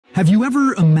Have you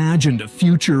ever imagined a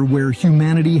future where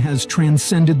humanity has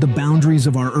transcended the boundaries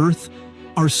of our Earth,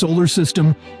 our solar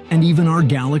system, and even our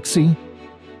galaxy?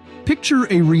 Picture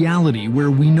a reality where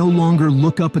we no longer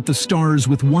look up at the stars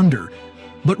with wonder,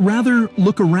 but rather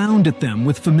look around at them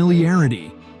with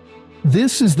familiarity.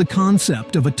 This is the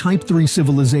concept of a Type 3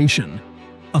 civilization,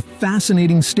 a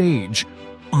fascinating stage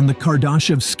on the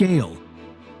Kardashev Scale.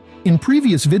 In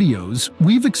previous videos,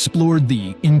 we've explored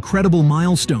the incredible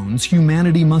milestones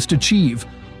humanity must achieve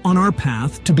on our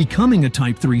path to becoming a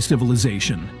Type 3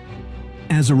 civilization.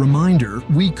 As a reminder,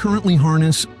 we currently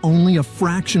harness only a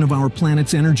fraction of our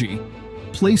planet's energy,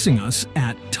 placing us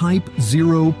at Type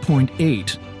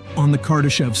 0.8 on the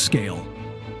Kardashev Scale.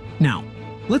 Now,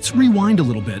 let's rewind a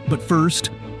little bit, but first,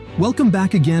 welcome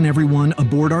back again everyone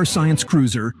aboard our science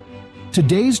cruiser.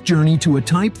 Today's journey to a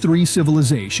Type 3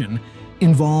 civilization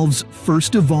involves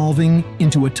first evolving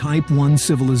into a Type 1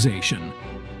 civilization,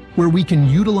 where we can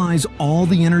utilize all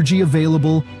the energy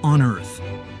available on Earth.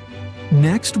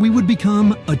 Next, we would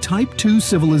become a Type 2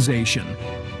 civilization,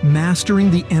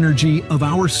 mastering the energy of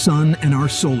our Sun and our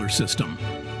solar system.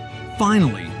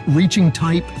 Finally, reaching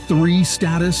Type 3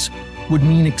 status would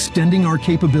mean extending our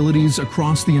capabilities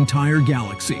across the entire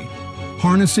galaxy,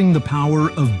 harnessing the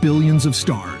power of billions of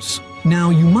stars.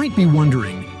 Now, you might be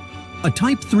wondering, a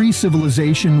Type 3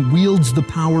 civilization wields the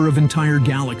power of entire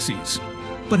galaxies.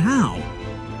 But how?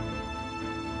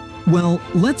 Well,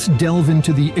 let's delve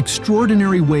into the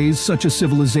extraordinary ways such a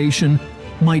civilization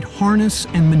might harness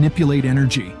and manipulate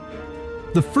energy.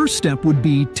 The first step would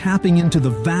be tapping into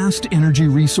the vast energy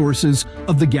resources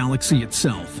of the galaxy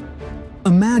itself.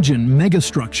 Imagine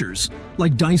megastructures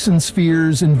like Dyson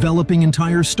Spheres enveloping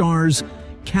entire stars,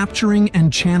 capturing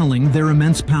and channeling their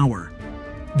immense power.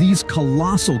 These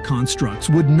colossal constructs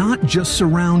would not just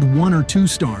surround one or two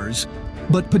stars,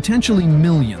 but potentially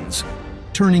millions,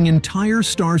 turning entire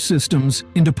star systems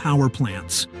into power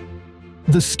plants.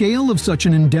 The scale of such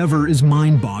an endeavor is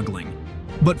mind-boggling,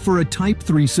 but for a Type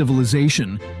 3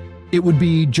 civilization, it would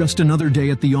be just another day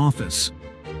at the office.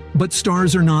 But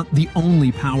stars are not the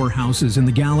only powerhouses in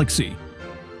the galaxy.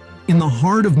 In the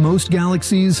heart of most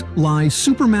galaxies lie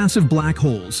supermassive black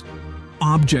holes,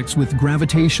 objects with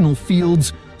gravitational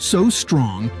fields so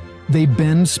strong they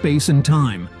bend space and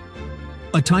time.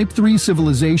 A Type 3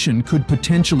 civilization could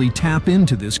potentially tap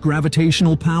into this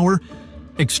gravitational power,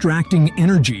 extracting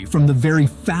energy from the very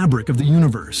fabric of the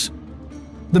universe.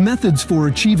 The methods for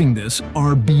achieving this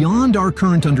are beyond our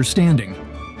current understanding,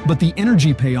 but the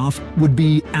energy payoff would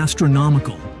be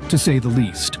astronomical, to say the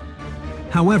least.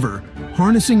 However,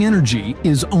 harnessing energy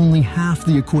is only half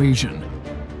the equation.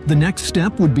 The next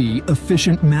step would be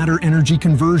efficient matter-energy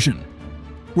conversion.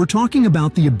 We're talking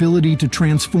about the ability to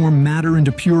transform matter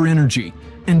into pure energy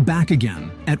and back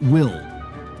again at will.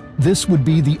 This would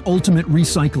be the ultimate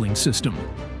recycling system,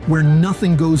 where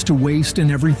nothing goes to waste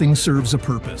and everything serves a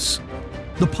purpose.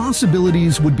 The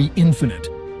possibilities would be infinite.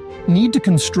 Need to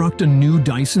construct a new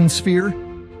Dyson sphere?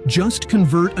 Just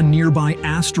convert a nearby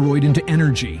asteroid into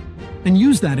energy and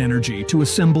use that energy to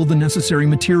assemble the necessary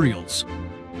materials.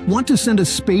 Want to send a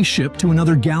spaceship to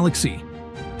another galaxy?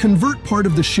 Convert part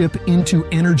of the ship into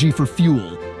energy for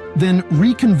fuel, then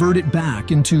reconvert it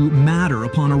back into matter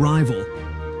upon arrival.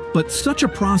 But such a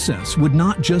process would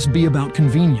not just be about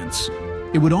convenience,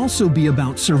 it would also be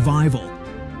about survival.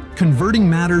 Converting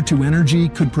matter to energy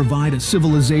could provide a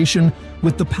civilization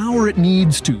with the power it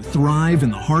needs to thrive in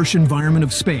the harsh environment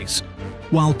of space,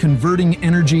 while converting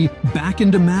energy back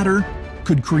into matter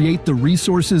could create the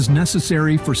resources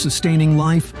necessary for sustaining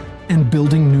life and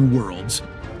building new worlds.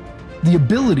 The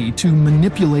ability to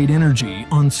manipulate energy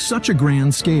on such a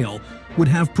grand scale would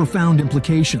have profound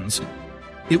implications.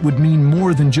 It would mean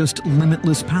more than just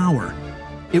limitless power.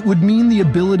 It would mean the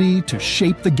ability to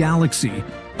shape the galaxy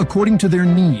according to their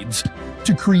needs,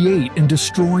 to create and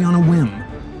destroy on a whim,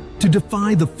 to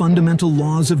defy the fundamental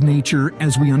laws of nature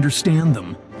as we understand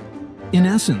them. In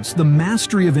essence, the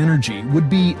mastery of energy would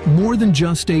be more than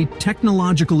just a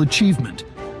technological achievement.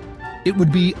 It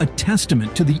would be a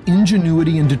testament to the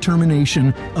ingenuity and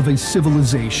determination of a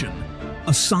civilization,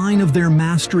 a sign of their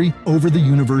mastery over the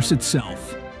universe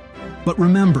itself. But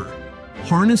remember,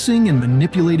 harnessing and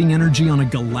manipulating energy on a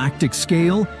galactic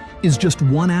scale is just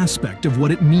one aspect of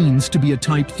what it means to be a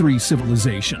Type 3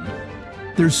 civilization.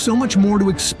 There's so much more to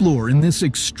explore in this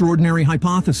extraordinary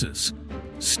hypothesis.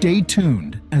 Stay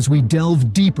tuned as we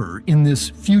delve deeper in this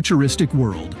futuristic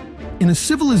world. In a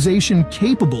civilization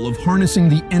capable of harnessing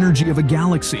the energy of a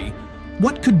galaxy,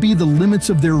 what could be the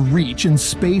limits of their reach in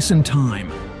space and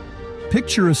time?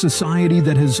 Picture a society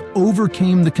that has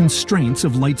overcome the constraints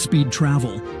of light-speed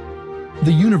travel.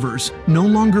 the universe no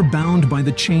longer bound by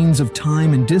the chains of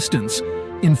time and distance.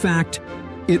 In fact,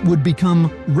 it would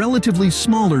become relatively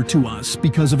smaller to us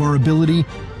because of our ability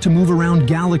to move around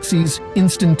galaxies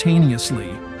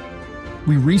instantaneously.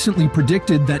 We recently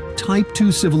predicted that Type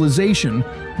 2 civilization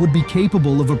would be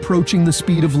capable of approaching the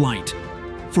speed of light.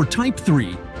 For Type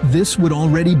 3, this would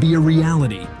already be a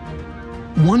reality.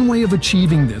 One way of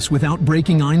achieving this without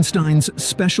breaking Einstein's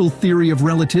special theory of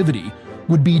relativity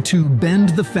would be to bend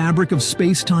the fabric of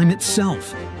space-time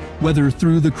itself, whether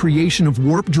through the creation of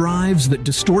warp drives that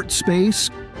distort space,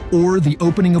 or the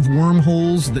opening of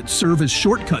wormholes that serve as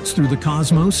shortcuts through the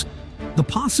cosmos. The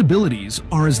possibilities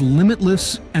are as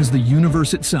limitless as the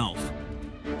universe itself.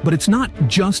 But it's not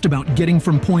just about getting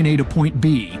from point A to point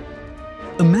B.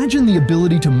 Imagine the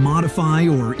ability to modify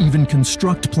or even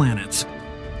construct planets.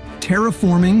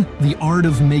 Terraforming, the art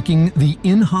of making the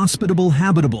inhospitable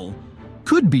habitable,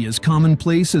 could be as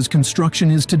commonplace as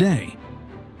construction is today.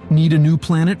 Need a new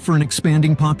planet for an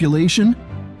expanding population?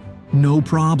 No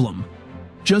problem.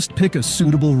 Just pick a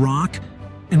suitable rock,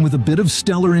 and with a bit of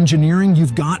stellar engineering,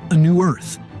 you've got a new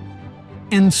Earth.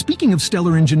 And speaking of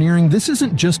stellar engineering, this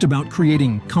isn't just about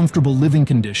creating comfortable living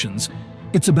conditions.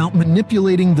 It's about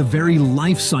manipulating the very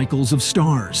life cycles of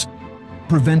stars.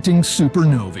 Preventing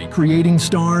supernovae, creating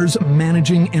stars,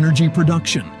 managing energy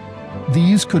production.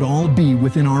 These could all be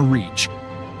within our reach.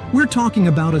 We're talking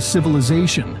about a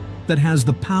civilization that has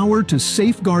the power to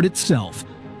safeguard itself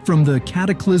from the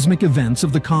cataclysmic events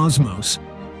of the cosmos.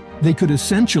 They could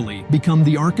essentially become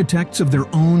the architects of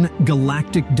their own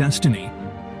galactic destiny.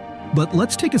 But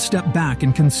let's take a step back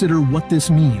and consider what this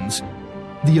means.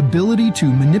 The ability to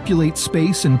manipulate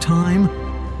space and time,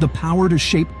 the power to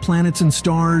shape planets and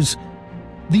stars,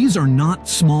 these are not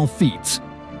small feats.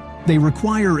 They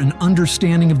require an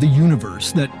understanding of the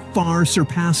universe that far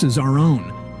surpasses our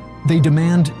own. They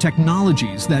demand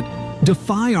technologies that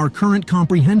defy our current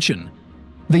comprehension.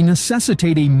 They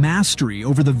necessitate a mastery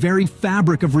over the very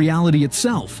fabric of reality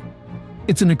itself.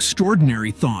 It's an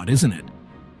extraordinary thought, isn't it?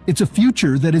 It's a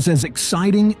future that is as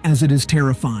exciting as it is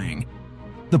terrifying.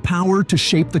 The power to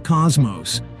shape the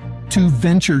cosmos, to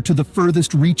venture to the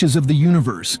furthest reaches of the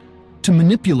universe, to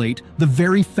manipulate the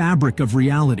very fabric of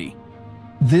reality.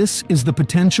 This is the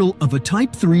potential of a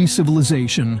Type 3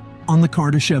 civilization on the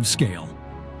Kardashev Scale.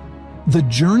 The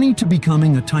journey to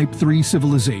becoming a Type 3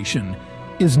 civilization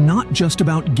is not just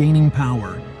about gaining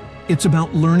power, it's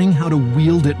about learning how to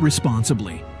wield it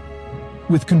responsibly.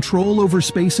 With control over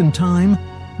space and time,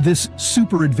 this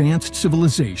super-advanced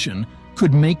civilization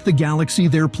could make the galaxy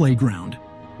their playground.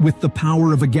 With the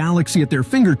power of a galaxy at their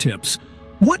fingertips,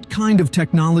 what kind of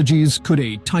technologies could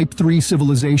a Type 3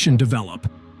 civilization develop?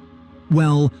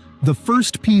 Well, the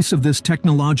first piece of this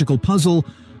technological puzzle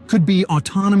could be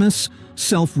autonomous,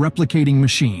 self-replicating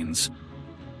machines.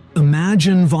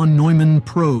 Imagine von Neumann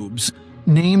probes,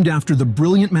 named after the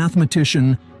brilliant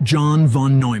mathematician John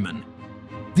von Neumann.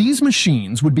 These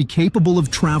machines would be capable of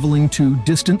traveling to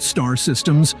distant star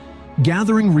systems,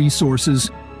 gathering resources,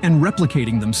 and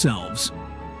replicating themselves.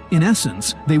 In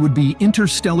essence, they would be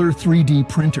interstellar 3D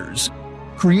printers,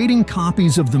 creating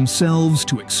copies of themselves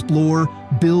to explore,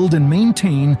 build, and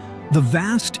maintain the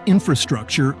vast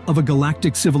infrastructure of a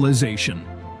galactic civilization.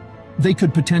 They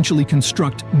could potentially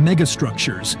construct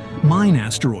megastructures, mine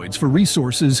asteroids for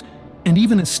resources, and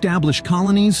even establish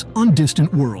colonies on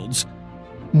distant worlds.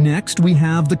 Next, we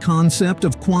have the concept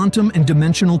of quantum and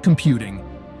dimensional computing.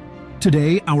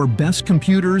 Today, our best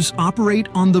computers operate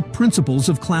on the principles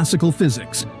of classical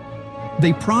physics.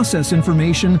 They process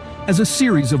information as a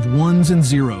series of ones and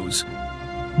zeros.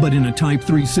 But in a Type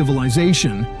 3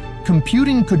 civilization,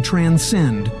 computing could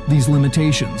transcend these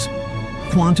limitations.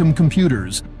 Quantum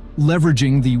computers,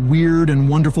 leveraging the weird and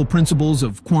wonderful principles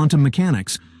of quantum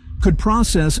mechanics, could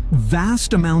process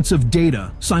vast amounts of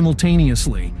data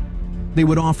simultaneously. They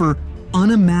would offer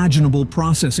unimaginable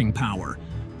processing power,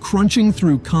 crunching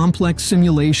through complex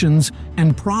simulations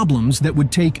and problems that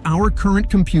would take our current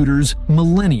computers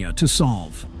millennia to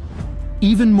solve.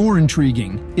 Even more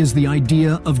intriguing is the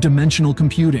idea of dimensional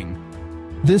computing.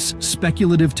 This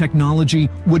speculative technology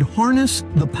would harness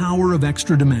the power of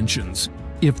extra dimensions,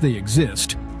 if they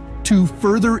exist, to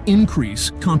further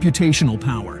increase computational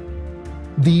power.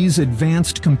 These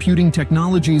advanced computing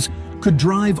technologies could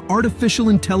drive artificial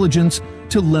intelligence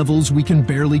to levels we can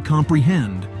barely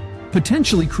comprehend,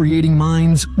 potentially creating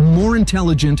minds more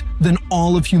intelligent than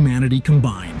all of humanity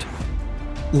combined.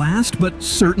 Last but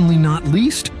certainly not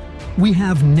least, we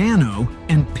have nano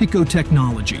and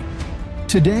picotechnology.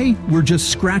 Today, we're just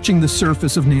scratching the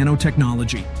surface of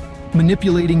nanotechnology,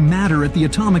 manipulating matter at the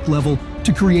atomic level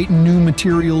to create new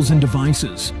materials and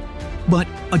devices. But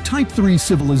a Type 3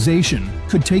 civilization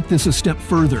could take this a step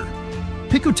further.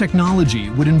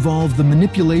 Picotechnology would involve the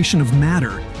manipulation of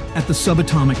matter at the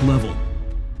subatomic level.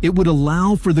 It would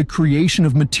allow for the creation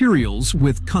of materials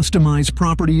with customized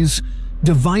properties,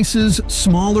 devices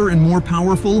smaller and more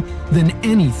powerful than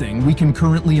anything we can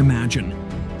currently imagine,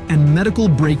 and medical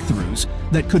breakthroughs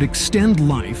that could extend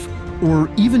life or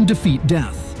even defeat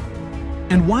death.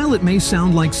 And while it may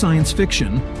sound like science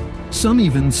fiction, some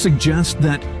even suggest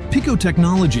that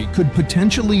picotechnology could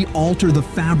potentially alter the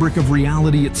fabric of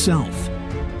reality itself.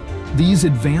 These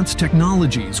advanced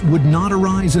technologies would not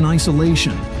arise in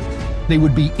isolation. They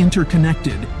would be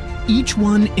interconnected, each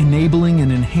one enabling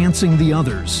and enhancing the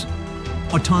others.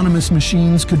 Autonomous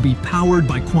machines could be powered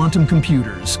by quantum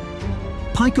computers.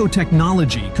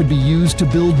 Picotechnology could be used to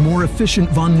build more efficient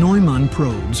von Neumann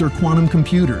probes or quantum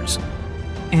computers.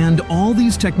 And all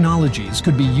these technologies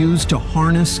could be used to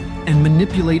harness and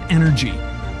manipulate energy,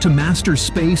 to master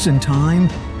space and time,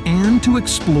 and to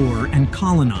explore and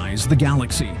colonize the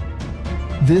galaxy.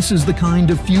 This is the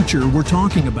kind of future we're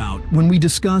talking about when we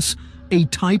discuss a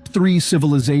Type 3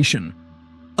 civilization.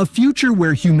 A future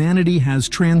where humanity has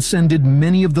transcended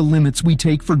many of the limits we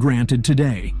take for granted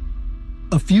today.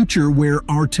 A future where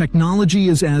our technology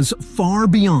is as far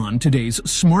beyond today's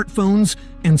smartphones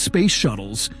and space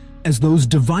shuttles as those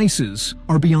devices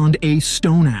are beyond a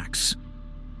stone axe.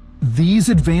 These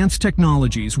advanced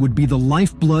technologies would be the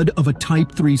lifeblood of a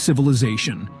Type 3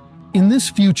 civilization. In this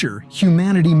future,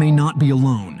 humanity may not be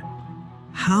alone.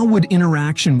 How would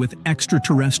interaction with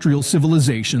extraterrestrial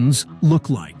civilizations look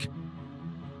like?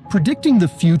 Predicting the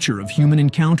future of human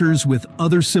encounters with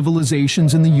other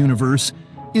civilizations in the universe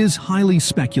is highly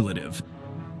speculative,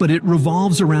 but it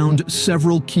revolves around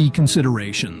several key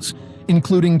considerations,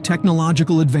 including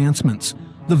technological advancements,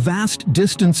 the vast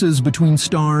distances between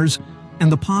stars,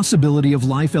 and the possibility of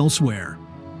life elsewhere.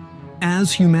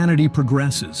 As humanity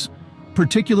progresses,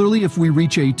 particularly if we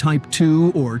reach a Type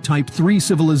 2 or Type 3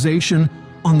 civilization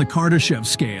on the Kardashev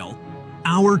Scale,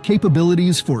 our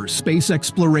capabilities for space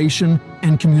exploration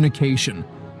and communication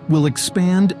will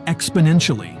expand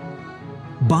exponentially.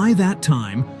 By that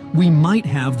time, we might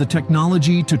have the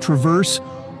technology to traverse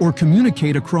or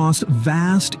communicate across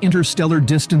vast interstellar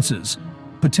distances,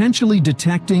 potentially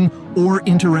detecting or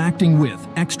interacting with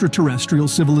extraterrestrial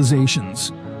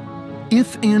civilizations.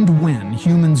 If and when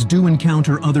humans do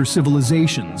encounter other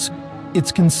civilizations,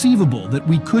 it's conceivable that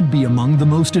we could be among the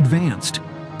most advanced,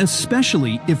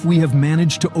 especially if we have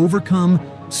managed to overcome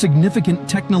significant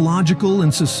technological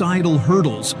and societal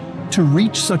hurdles to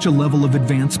reach such a level of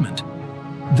advancement.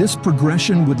 This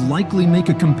progression would likely make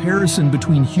a comparison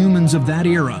between humans of that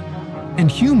era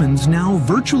and humans now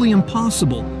virtually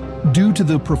impossible due to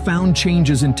the profound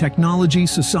changes in technology,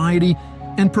 society,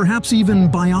 and perhaps even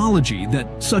biology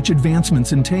that such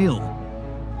advancements entail.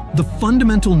 The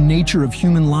fundamental nature of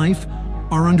human life,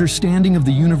 our understanding of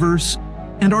the universe,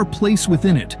 and our place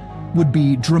within it would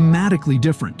be dramatically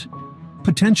different,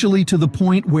 potentially to the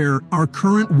point where our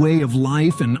current way of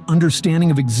life and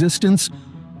understanding of existence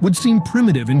would seem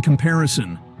primitive in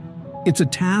comparison. It's a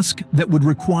task that would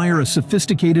require a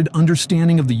sophisticated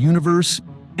understanding of the universe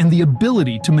and the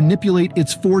ability to manipulate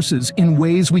its forces in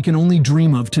ways we can only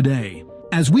dream of today.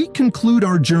 As we conclude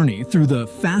our journey through the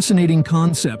fascinating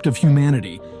concept of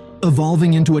humanity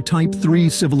evolving into a Type 3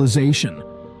 civilization,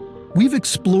 we've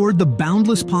explored the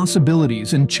boundless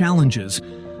possibilities and challenges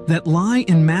that lie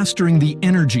in mastering the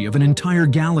energy of an entire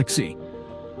galaxy.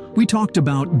 We talked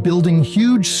about building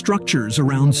huge structures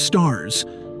around stars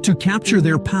to capture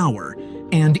their power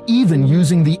and even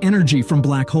using the energy from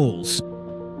black holes.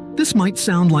 This might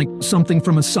sound like something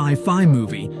from a sci-fi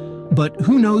movie, but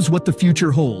who knows what the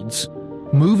future holds?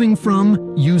 Moving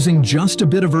from using just a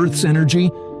bit of Earth's energy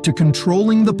to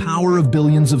controlling the power of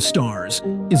billions of stars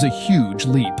is a huge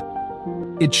leap.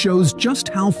 It shows just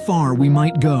how far we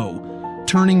might go,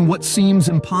 turning what seems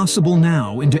impossible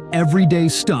now into everyday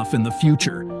stuff in the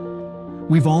future.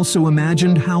 We've also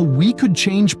imagined how we could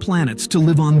change planets to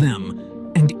live on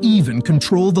them, and even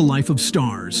control the life of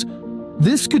stars.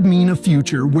 This could mean a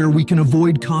future where we can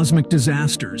avoid cosmic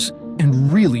disasters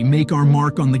and really make our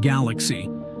mark on the galaxy.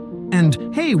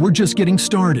 And hey, we're just getting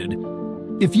started.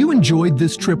 If you enjoyed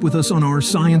this trip with us on our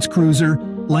science cruiser,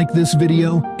 like this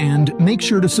video and make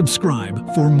sure to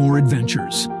subscribe for more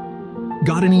adventures.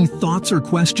 Got any thoughts or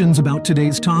questions about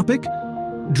today's topic?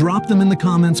 Drop them in the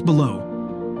comments below.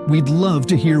 We'd love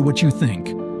to hear what you think.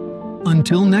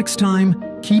 Until next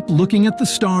time, keep looking at the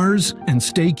stars and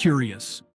stay curious.